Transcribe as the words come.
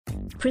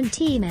Print,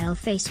 email,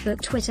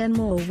 Facebook, Twitter.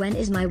 More. When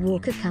is my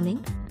walker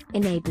coming?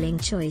 Enabling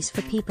choice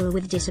for people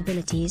with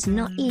disabilities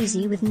not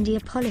easy with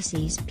NDIA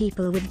policies.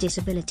 People with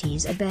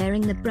disabilities are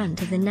bearing the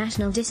brunt of the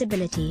National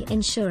Disability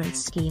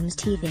Insurance Scheme's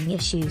teething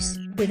issues,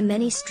 with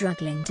many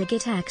struggling to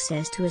get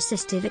access to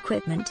assistive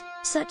equipment,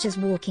 such as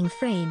walking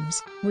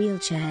frames,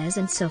 wheelchairs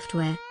and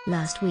software.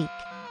 Last week,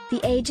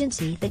 the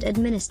agency that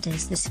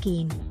administers the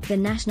scheme, the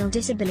National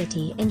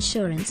Disability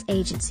Insurance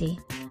Agency,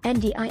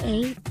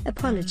 NDIA,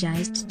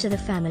 apologized to the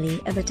family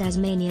of a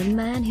Tasmanian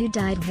man who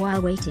died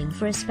while waiting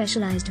for a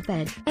specialized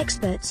bed.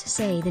 Experts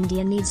say the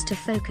NDIA needs to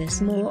focus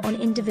more on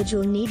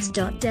individual needs.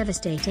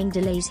 Devastating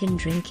delays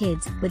hindering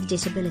kids with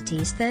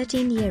disabilities.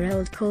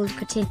 13-year-old called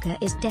Katinka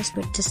is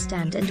desperate to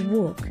stand and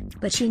walk,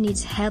 but she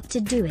needs help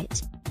to do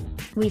it.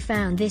 We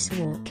found this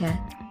walker,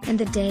 and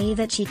the day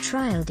that she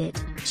trialed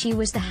it, she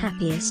was the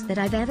happiest that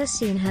I've ever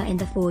seen her in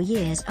the 4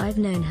 years I've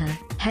known her,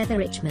 Heather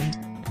Richmond,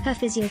 her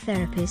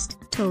physiotherapist,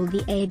 told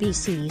the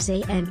ABC's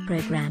AM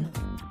program.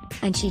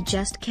 And she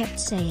just kept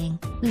saying,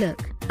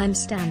 "Look, I'm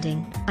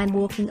standing, I'm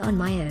walking on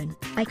my own,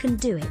 I can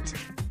do it."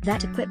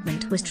 That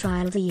equipment was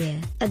trialed a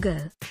year ago.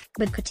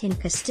 But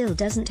Katinka still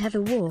doesn't have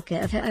a walker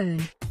of her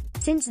own.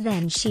 Since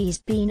then she's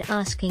been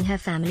asking her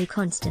family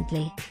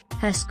constantly,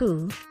 her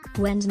school,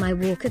 "When's my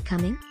walker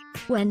coming?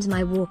 When's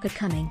my walker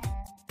coming?"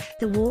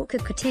 The walker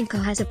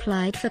Katinka has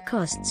applied for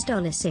costs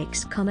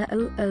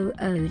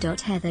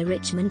 $6,000. Heather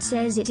Richmond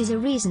says it is a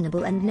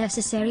reasonable and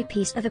necessary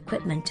piece of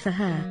equipment for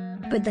her,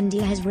 but the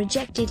NDIA has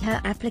rejected her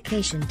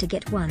application to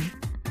get one.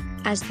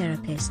 As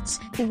therapists,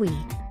 we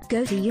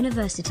go to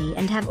university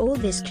and have all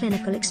this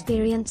clinical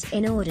experience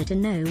in order to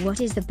know what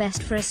is the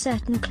best for a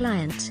certain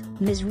client,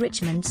 Ms.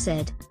 Richmond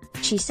said.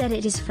 She said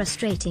it is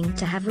frustrating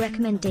to have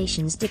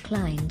recommendations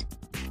declined.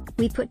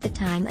 We put the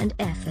time and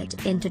effort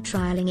into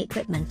trialing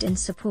equipment and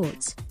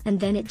supports, and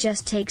then it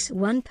just takes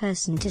one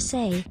person to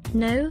say,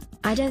 "No,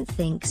 I don't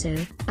think so,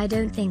 I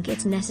don't think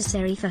it's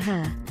necessary for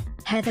her."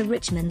 Heather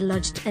Richmond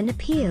lodged an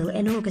appeal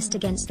in August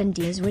against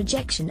NDIA's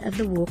rejection of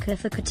the walker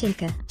for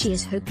Katinka. She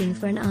is hoping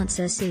for an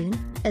answer soon,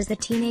 as the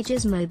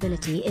teenager's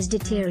mobility is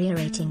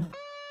deteriorating.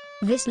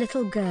 This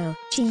little girl,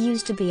 she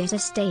used to be at a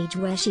stage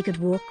where she could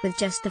walk with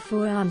just the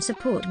forearm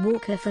support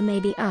walker for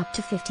maybe up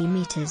to 50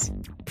 meters.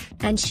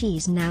 And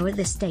she's now at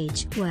the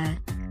stage where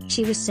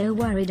she was so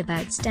worried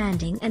about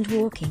standing and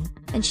walking,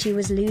 and she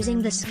was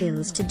losing the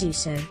skills to do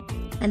so.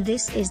 And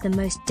this is the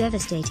most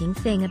devastating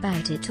thing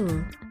about it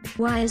all.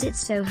 Why is it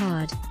so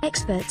hard?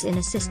 Experts in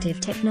assistive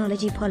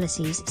technology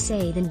policies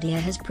say the NDIA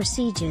has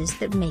procedures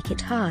that make it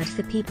hard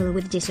for people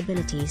with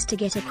disabilities to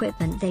get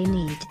equipment they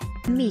need.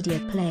 Media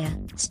player,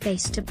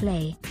 space to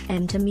play,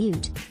 M to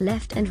mute,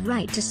 left and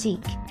right to seek,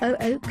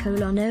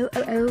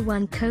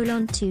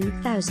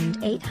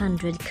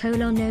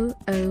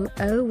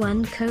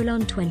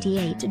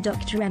 00:1:2800:0001:28.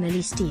 Dr.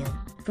 Emily Steele,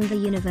 from the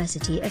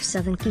University of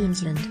Southern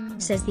Queensland,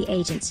 says the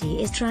agency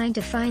is trying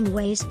to find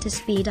ways to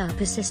speed up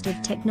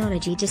assistive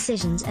technology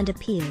decisions and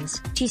appeals.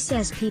 She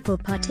says people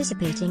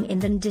participating in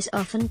the NDIS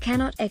often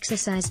cannot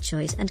exercise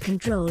choice and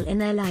control in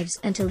their lives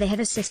until they have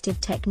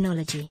assistive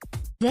technology.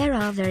 There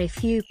are very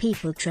few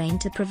people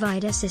trained to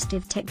provide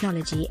assistive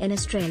technology in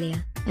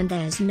Australia, and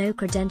there's no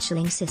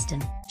credentialing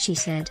system, she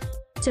said.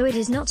 So it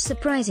is not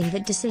surprising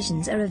that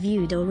decisions are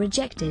reviewed or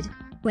rejected,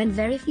 when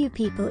very few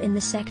people in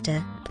the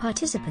sector,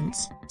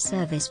 participants,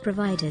 service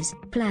providers,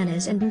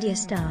 planners and NDIA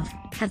staff,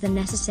 have the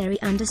necessary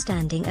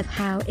understanding of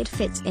how it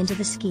fits into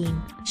the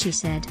scheme, she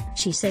said.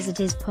 She says it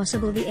is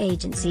possible the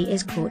agency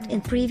is caught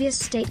in previous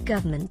state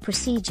government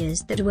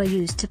procedures that were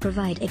used to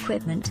provide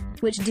equipment,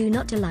 which do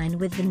not align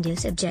with the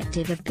NDIA's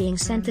objective of being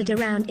centered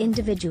around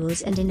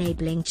individuals and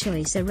enabling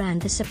choice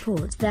around the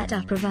supports that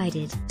are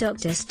provided.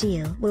 Dr.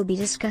 Steele will be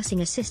discussing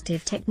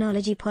assistive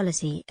technology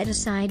policy at a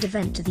side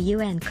event to the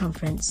UN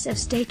Conference of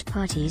State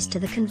Parties to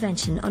the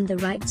Convention on the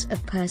Rights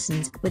of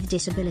Persons with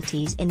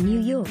Disabilities in New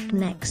York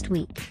next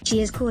week.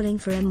 She is calling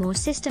for a more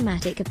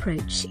systematic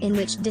approach in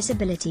which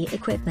disability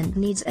equipment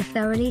needs a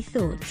thoroughly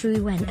thought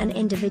through when an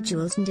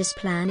individual's NDIS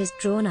plan is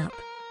drawn up.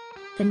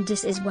 The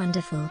NDIS is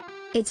wonderful.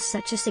 It's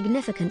such a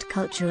significant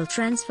cultural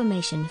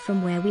transformation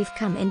from where we've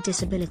come in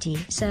disability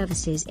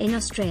services in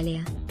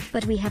Australia.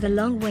 But we have a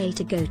long way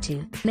to go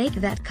to make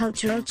that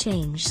cultural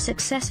change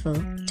successful,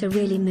 to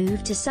really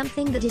move to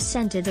something that is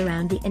centered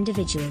around the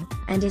individual,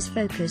 and is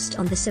focused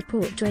on the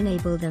support to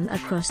enable them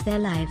across their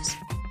lives.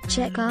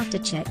 Check after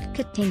check.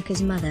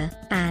 Katinka's mother,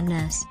 a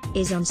nurse,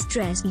 is on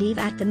stress leave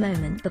at the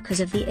moment because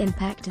of the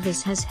impact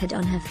this has had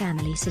on her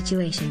family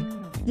situation.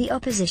 The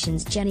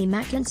opposition's Jenny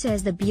Macklin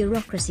says the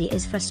bureaucracy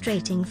is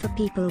frustrating for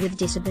people with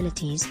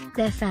disabilities,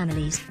 their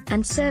families,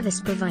 and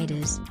service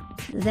providers.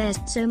 There's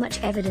so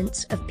much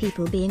evidence of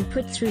people being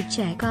put through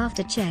check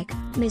after check,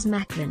 Ms.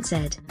 Macklin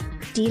said.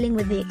 Dealing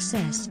with the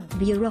excess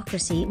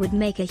bureaucracy would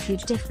make a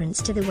huge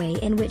difference to the way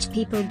in which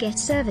people get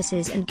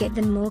services and get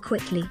them more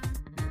quickly.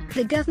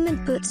 The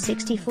government put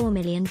 $64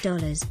 million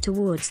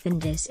towards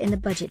this in the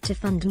budget to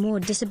fund more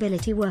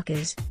disability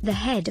workers. The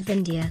head of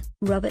India,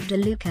 Robert De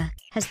Luca,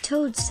 has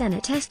told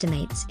Senate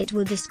estimates it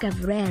will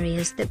discover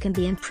areas that can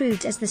be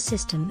improved as the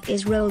system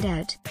is rolled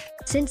out.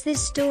 Since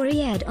this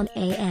story aired on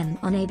AM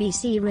on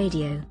ABC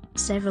Radio,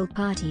 several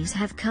parties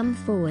have come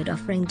forward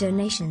offering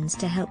donations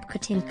to help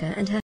Katinka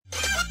and her